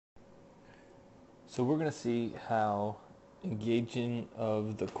So we're going to see how engaging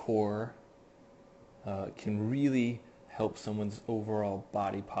of the core can really help someone's overall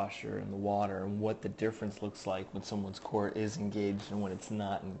body posture in the water, and what the difference looks like when someone's core is engaged and when it's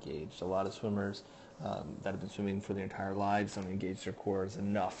not engaged. A lot of swimmers that have been swimming for their entire lives don't engage their cores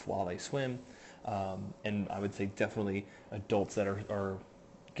enough while they swim. And I would say definitely adults that are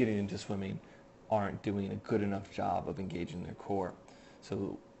getting into swimming aren't doing a good enough job of engaging their core.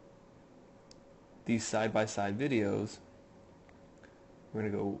 So these side-by-side videos, we're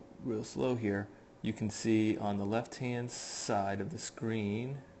going to go real slow here. You can see on the left-hand side of the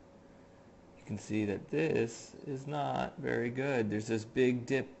screen, you can see that this is not very good. There's this big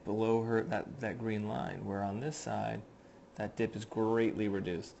dip below her, that green line, where on this side, that dip is greatly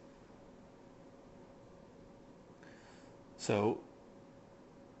reduced. So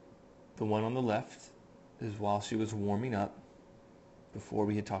the one on the left is while she was warming up, before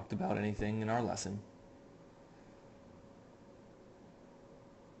we had talked about anything in our lesson.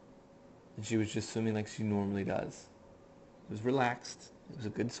 And she was just swimming like she normally does. It was relaxed, it was a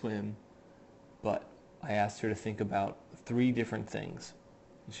good swim, but I asked her to think about 3 different things.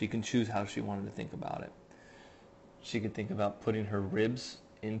 She can choose how she wanted to think about it. She could think about putting her ribs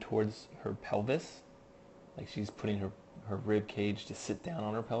in towards her pelvis, like she's putting her rib cage to sit down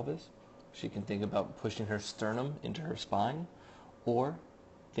on her pelvis. She can think about pushing her sternum into her spine, or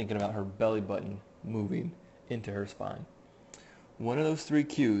thinking about her belly button moving into her spine. One of those 3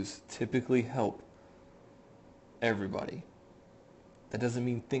 cues typically help everybody. That doesn't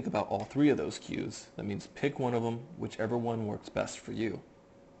mean think about all 3 of those cues. That means pick one of them, whichever one works best for you.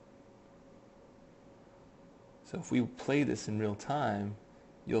 So if we play this in real time,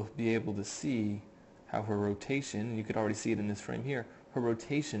 you'll be able to see how her rotation, and you could already see it in this frame here, her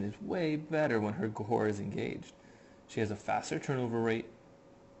rotation is way better when her core is engaged. She has a faster turnover rate,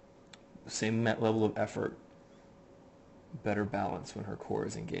 same level of effort, better balance when her core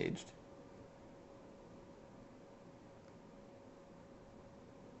is engaged.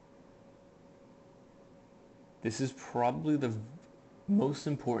 This is probably the most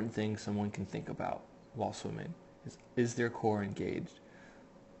important thing someone can think about while swimming, is their core engaged?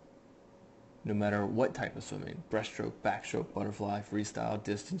 No matter what type of swimming, breaststroke, backstroke, butterfly, freestyle,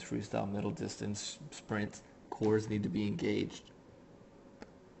 distance, freestyle, middle distance, sprint, cores need to be engaged.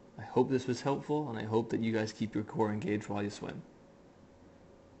 I hope this was helpful, and I hope that you guys keep your core engaged while you swim.